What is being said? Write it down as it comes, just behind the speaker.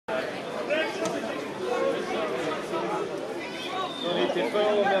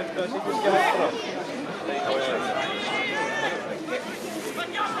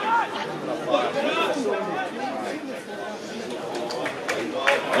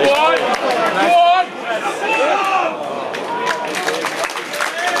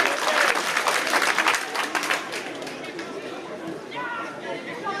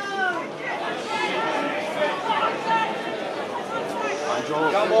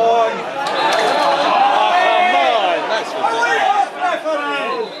Come on!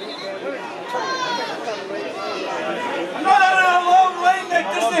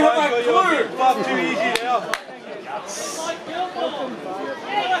 Too easy there.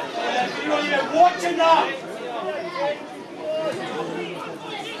 You're even watching that.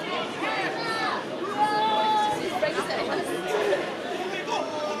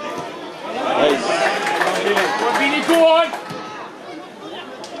 Nice. Go on.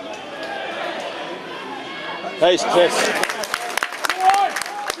 Nice, Chris.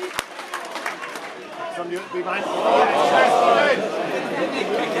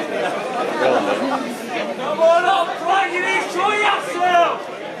 Come on up, Frank, you need to show yourself!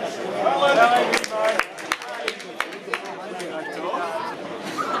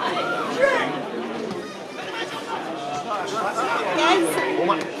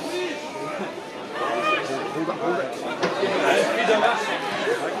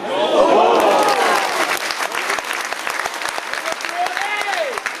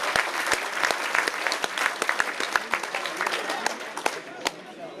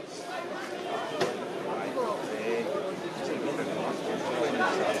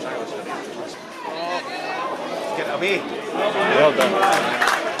 Get it away. Well done.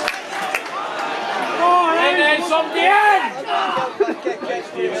 And then somebody in!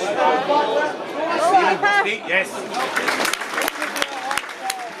 Yes.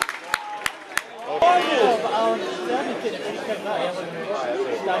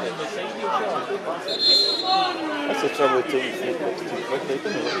 That's the trouble with taking free kicks too quick. They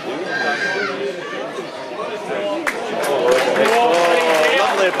don't know what to do. Oh,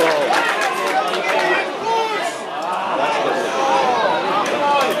 lovely ball.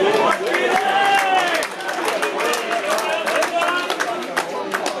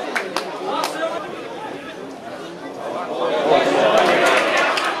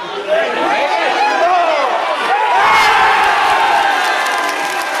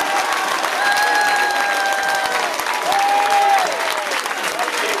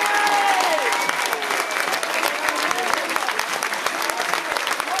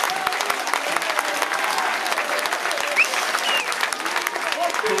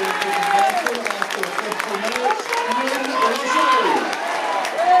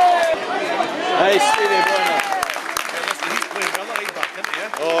 Nice, Stevie, bueno. He's playing another right back, isn't he?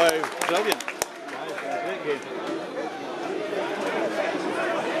 Oh, brilliant. Great game.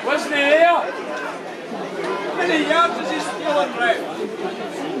 Wasn't he there? How many yards is he stealing, Brett?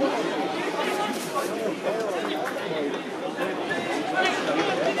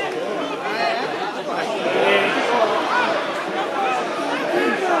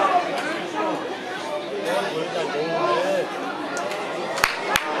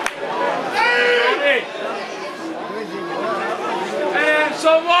 And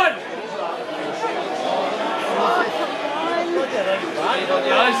someone!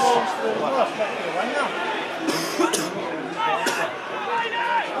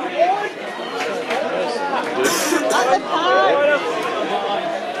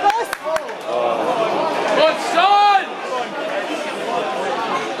 Good son!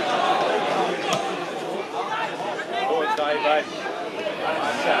 Oh, dive back.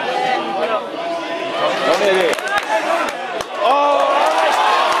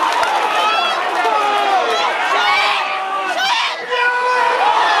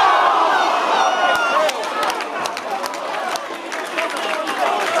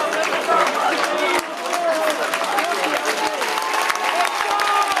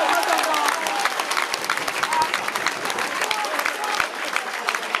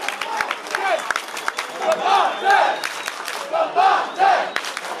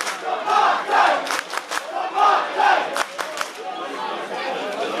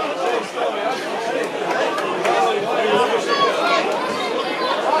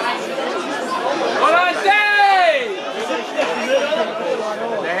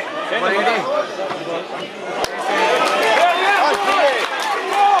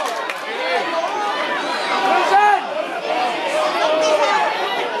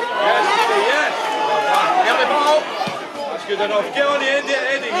 Good enough. Get on the end there,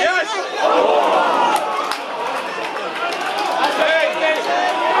 Eddie. Yes! Hey!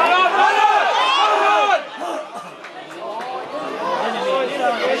 Run on! Run on! Run on!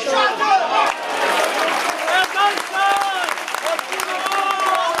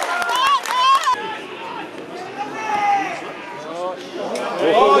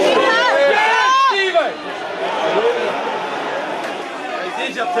 Stevie!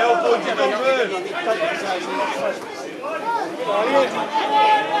 He's your telephone, you don't move.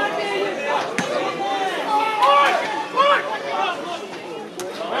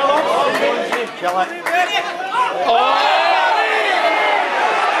 Kill it.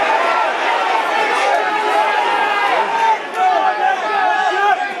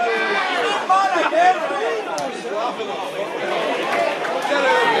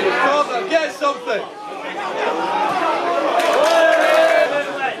 Get something!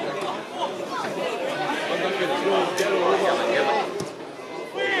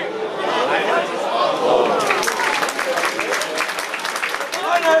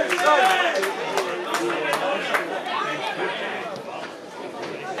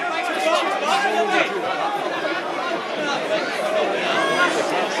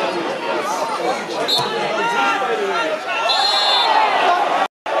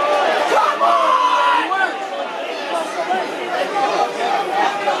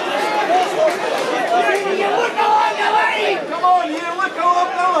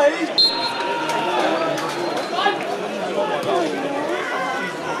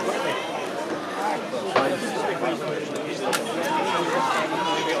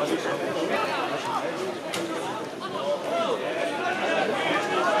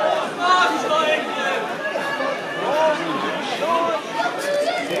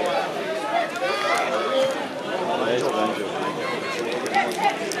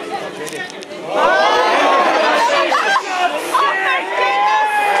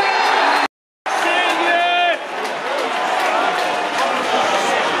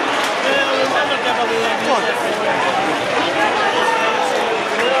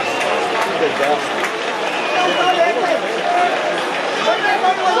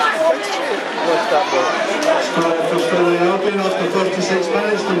 Scorer for Stirling Albion after 46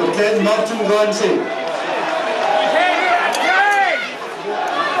 minutes, number 10, Martin Glancy.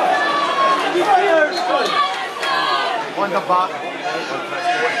 On the back.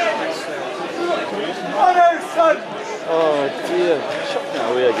 Oh dear, chucking it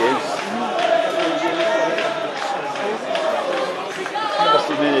away again. Never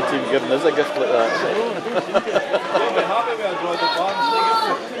seen any team giving us a gift like that.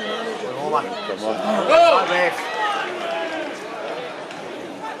 Come on.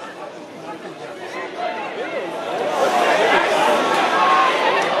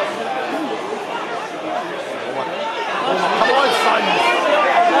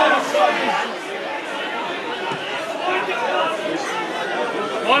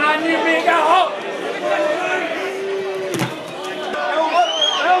 One on you, make it hot!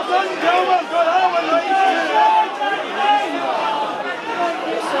 Well done, Gilman! Got that one right!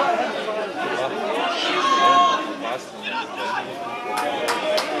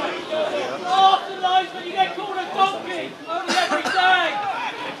 When you get called a donkey, only every day!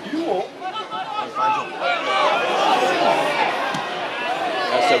 You what?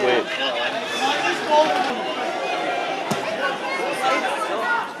 That's the way.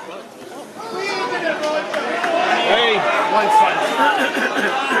 Hey, one side.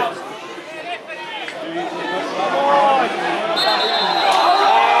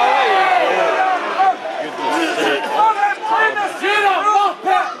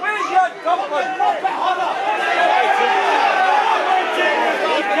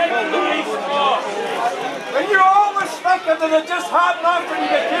 When you always thinking that it just happened after you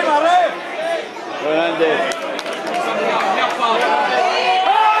became a ref. Well, Andy.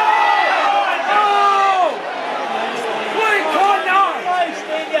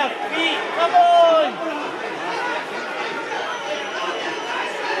 Come on!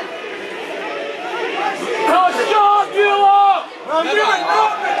 Oh, stop, you lot! I'm doing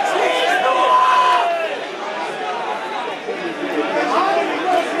nothing!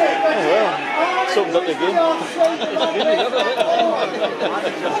 Oh well, summed up the game.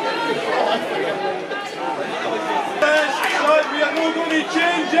 We are not going to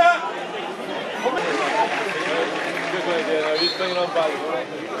change it! Good idea, he's bringing on back.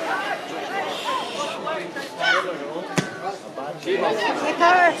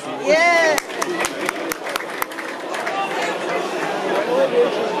 Yeah.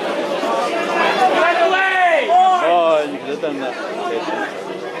 Right away! Oh, you could have done that.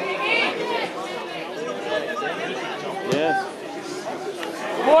 Yes.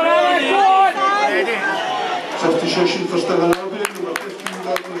 Come on! Substitution for Stirling Albion, number 15,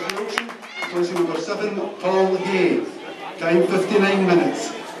 Martin Glancy, replacing number 7, Paul Hay. Time 59 minutes.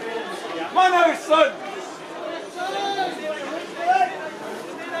 Come on now, son!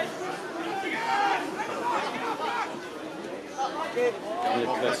 Bill's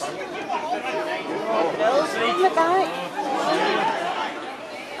in the back.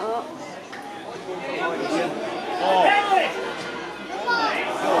 Oh.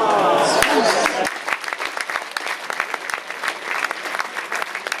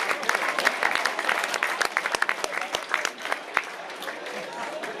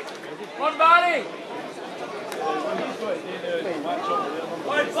 One Barney!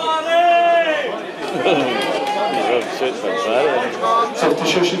 One Barney!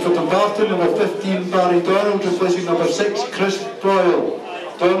 Substitution for Dumbarton, number 15 Barry Donald, replacing number 6 Chris Boyle.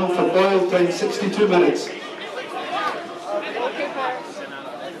 Donald for Boyle, time 62 minutes.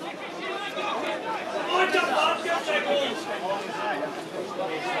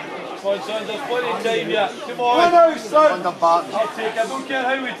 Come on, son, there's plenty of time yet. Come on. One out, son! I'll take it. I don't care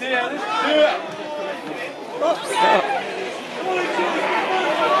how we take it. Let's do it.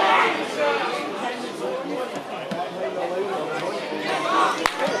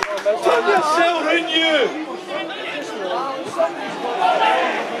 Turn yourself in, you!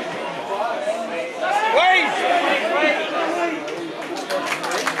 Wait!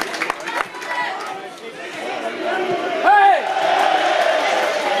 Hey!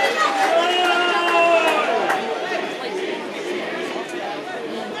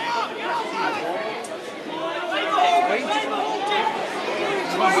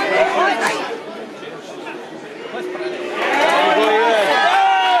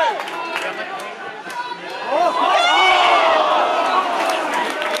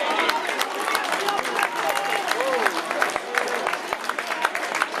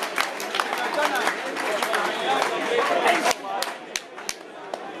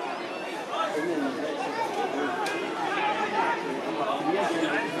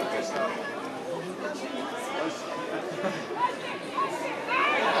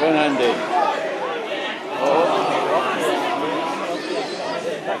 Go on, Andy.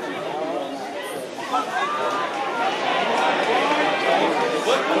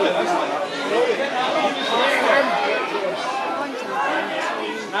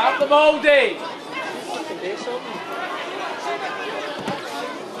 Snap the mouldy!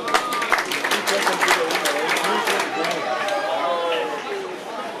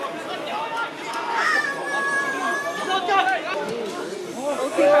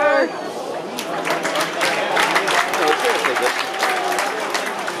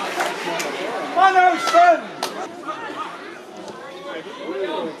 Come on, son!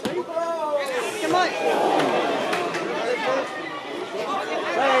 Come on.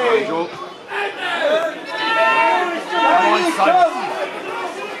 Hey! Come on, son!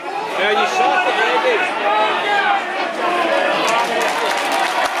 Yeah, you shot it, Andy.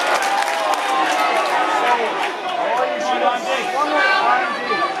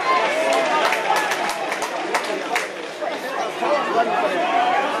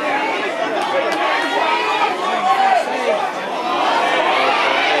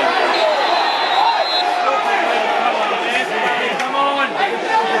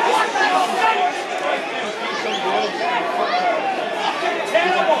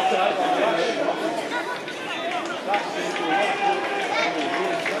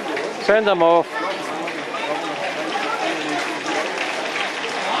 Send them off.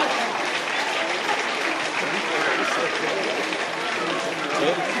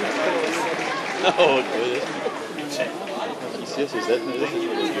 No, good. Yes, is that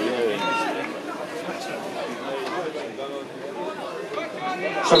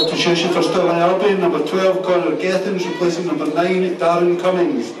Substitution for Stirling Albion, number 12 Connor Gethins, replacing number 9 Darren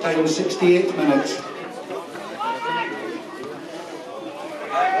Cummings, time 68 minutes.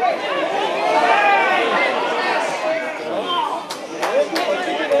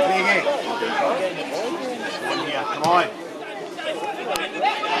 Come on.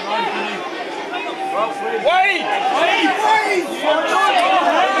 Wait!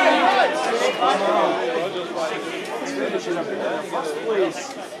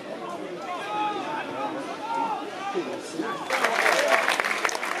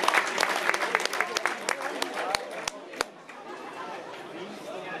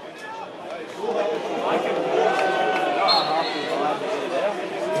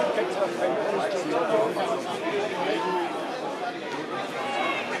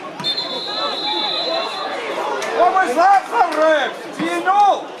 What was that for, Reb? Do you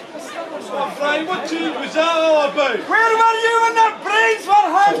know? Brian, what tune was that all about? Where were you when their brains were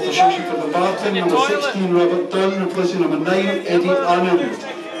handed Substitution out? for Dumbarton, number 16 Robert Dunn, replacing number 9 Eddie Annan.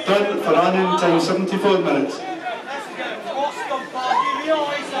 Dunn for Annan, time 74 minutes.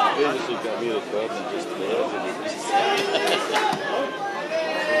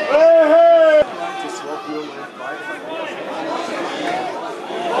 Hey, hey!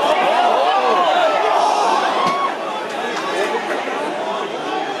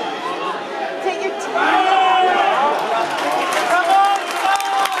 Take your time.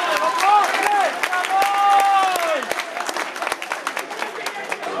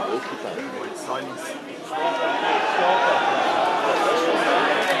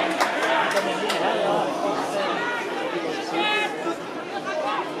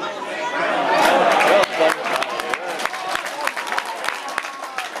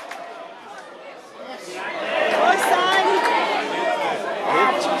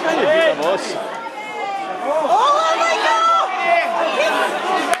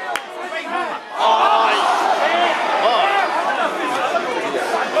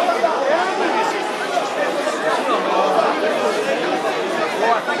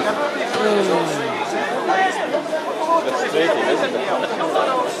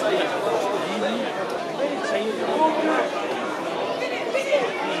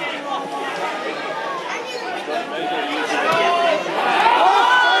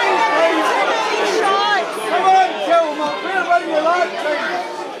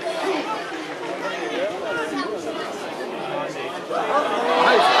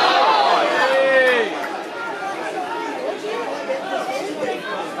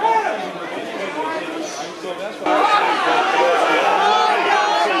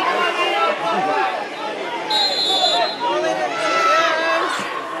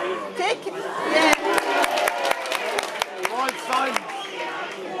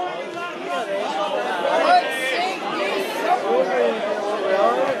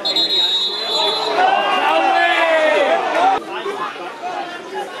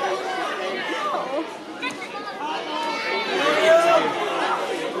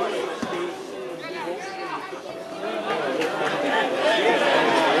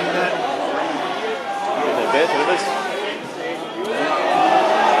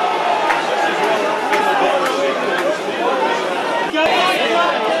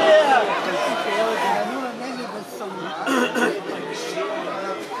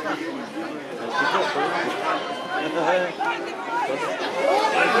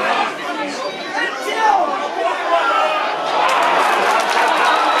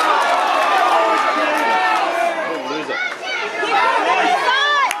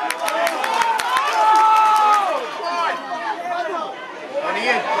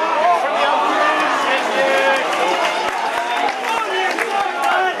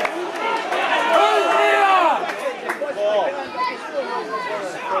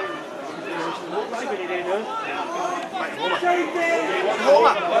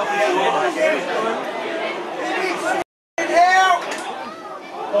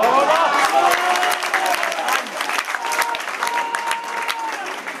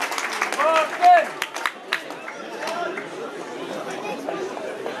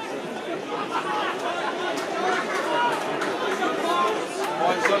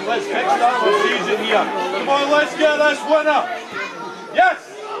 Let's kickstart the season here. Come on, let's get this winner. Yes!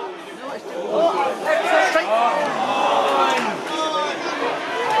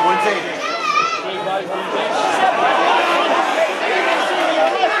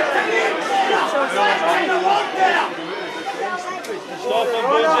 Stop him,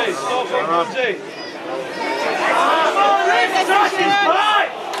 Bungie. Stop him, Bungie.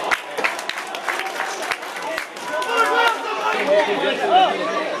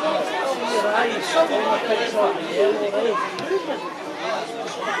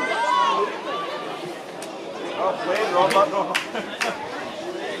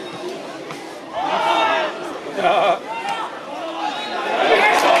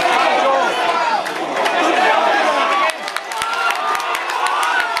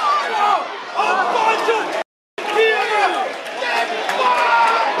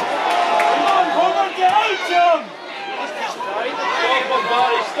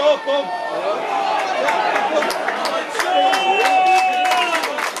 Stop him!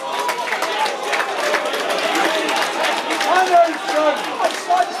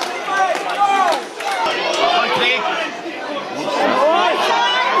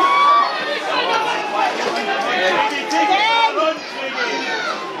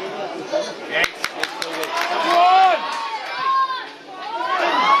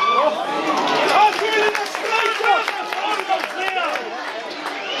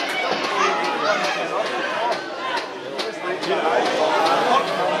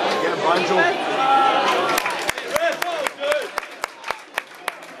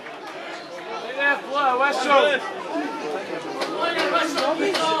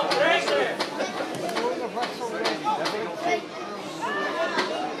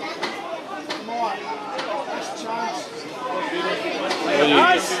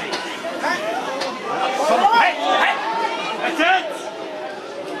 Nice! That's it!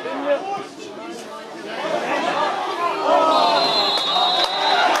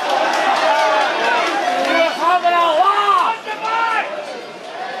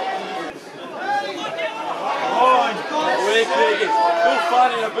 Away, Craigie. No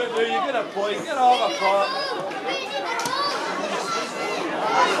fanning about now, you get a point, get off a part.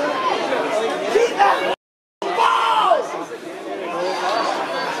 Keep that ball!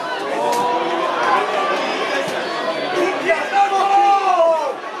 Keep that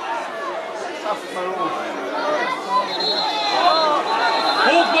ball!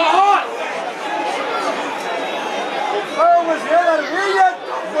 Hold my heart! Where was the other idiot?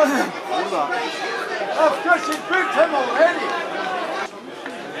 Of course, he booked him already.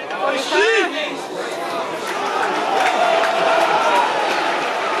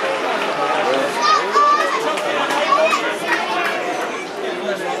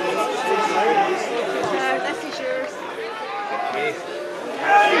 This is yours.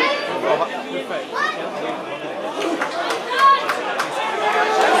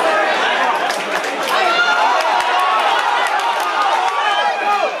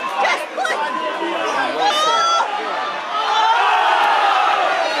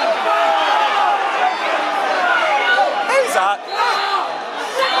 Who's that?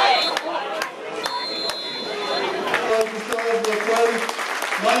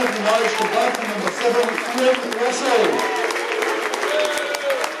 Man of the match, Dumbarton, number 7, Ian Russell.